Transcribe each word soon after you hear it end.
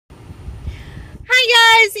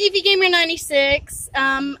guys, Evie Gamer 96.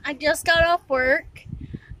 I just got off work.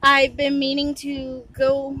 I've been meaning to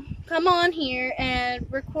come on here and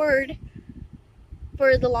record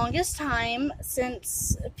for the longest time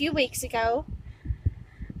since a few weeks ago.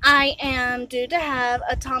 I am due to have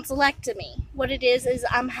a tonsillectomy. What it is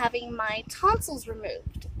I'm having my tonsils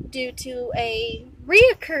removed due to a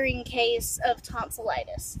reoccurring case of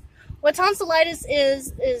tonsillitis. What tonsillitis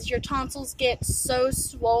is your tonsils get so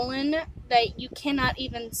swollen that you cannot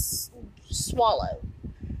even swallow.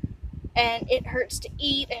 And it hurts to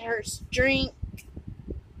eat, it hurts to drink.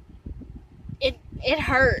 It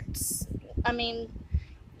hurts. I mean,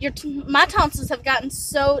 my tonsils have gotten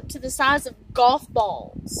so to the size of golf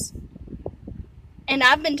balls. And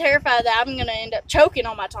I've been terrified that I'm going to end up choking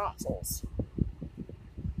on my tonsils.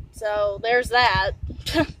 So, there's that.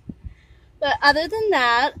 But other than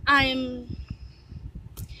that, I'm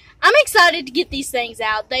excited to get these things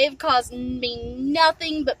out. They have caused me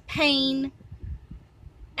nothing but pain.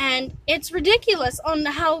 And it's ridiculous on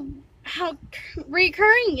how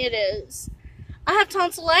recurring it is. I have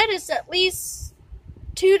tonsillitis at least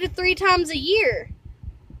 2 to 3 times a year.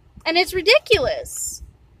 And it's ridiculous.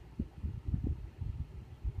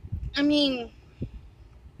 I mean,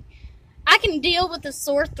 I can deal with a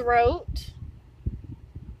sore throat.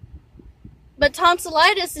 But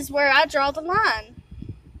tonsillitis is where I draw the line.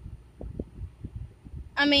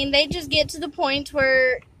 I mean, they just get to the point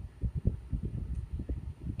where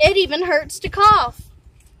it even hurts to cough.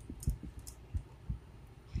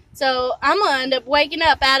 So, I'm going to end up waking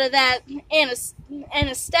up out of that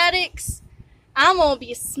anesthetics. I'm going to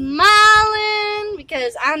be smiling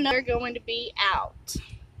because I know they're going to be out.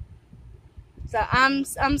 So, I'm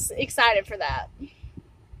excited for that.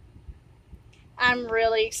 I'm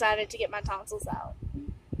really excited to get my tonsils out.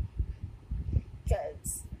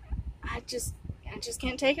 Because I just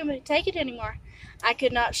can't take it anymore. I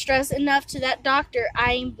could not stress enough to that doctor,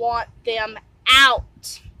 I want them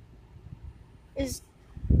out.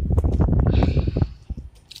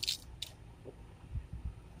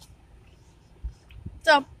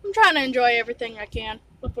 So, I'm trying to enjoy everything I can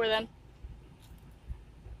before then.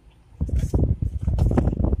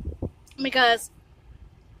 Because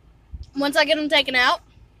once I get them taken out,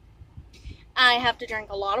 I have to drink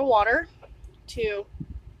a lot of water to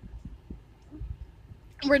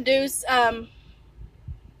reduce,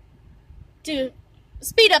 to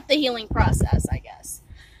speed up the healing process, I guess.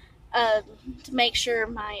 To make sure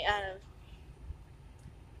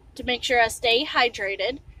I stay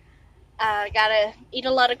hydrated. Gotta eat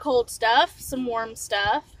a lot of cold stuff, some warm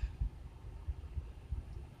stuff.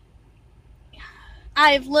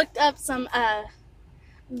 I've looked up some,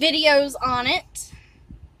 videos on it.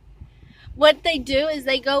 What they do is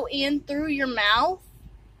they go in through your mouth,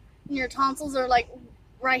 and your tonsils are like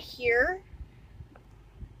right here.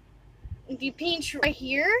 If you pinch right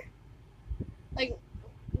here, like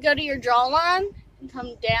go to your jawline and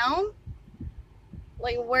come down,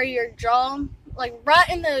 like where your jaw, like right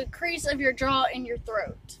in the crease of your jaw and your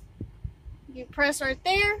throat. You press right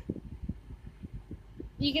there,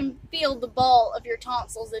 you can feel the ball of your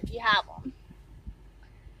tonsils if you have them.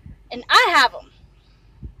 And I have them.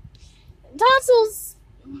 Tonsils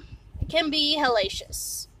can be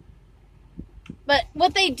hellacious. But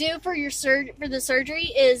what they do for the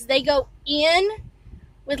surgery is they go in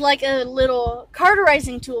with like a little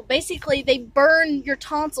cauterizing tool. Basically, they burn your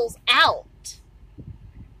tonsils out.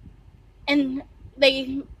 And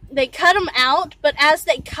they cut them out, but as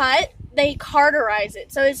they cut, they cauterize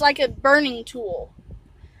it. So it's like a burning tool.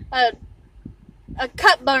 A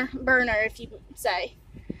cut burner, if you say.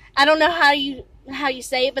 I don't know how you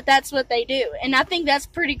say it, but that's what they do. And I think that's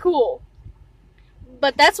pretty cool.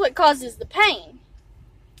 But that's what causes the pain.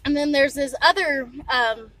 And then there's this other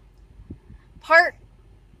part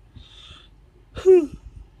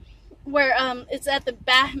where it's at the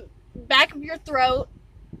back of your throat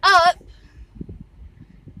up.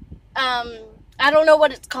 I don't know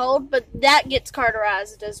what it's called, but that gets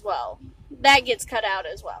cauterized as well. That gets cut out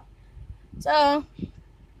as well. So,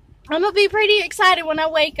 I'm going to be pretty excited when I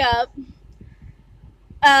wake up.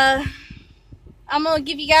 I'm going to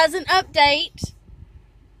give you guys an update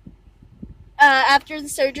after the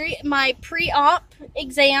surgery. My pre-op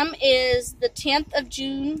exam is the 10th of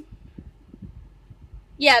June.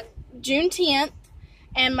 Yeah, June 10th.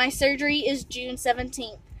 And my surgery is June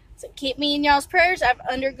 17th. So keep me in y'all's prayers. I've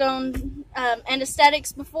undergone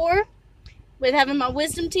anesthetics before with having my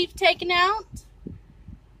wisdom teeth taken out.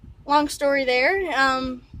 Long story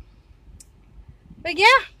there. But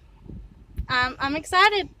yeah, I'm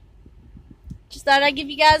excited. Just thought I'd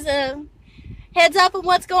give you guys a heads up on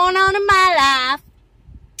what's going on in my life.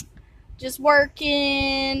 Just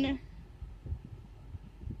working.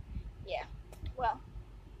 Yeah, well,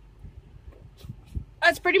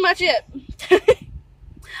 that's pretty much it.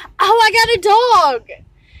 Oh, I got a dog.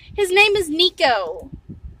 His name is Nico.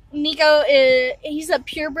 He's a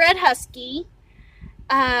purebred husky.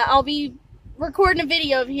 I'll be recording a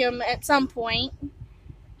video of him at some point.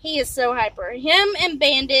 He is so hyper. Him and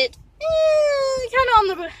Bandit, kind of on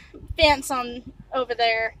the fence on over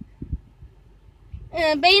there.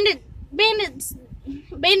 Bandit's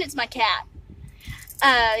my cat.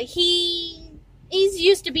 He's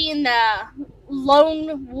used to being the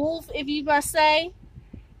lone wolf, if you must say.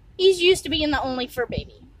 He's used to being the only fur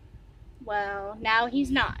baby. Well, now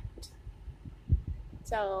he's not.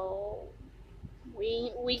 So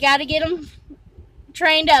we got to get him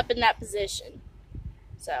trained up in that position.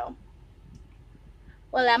 So,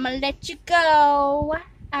 well, I'm gonna let you go.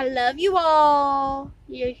 I love you all.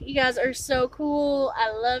 You guys are so cool.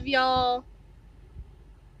 I love y'all.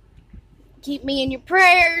 Keep me in your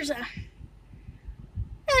prayers.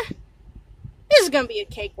 This is gonna be a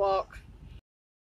cakewalk.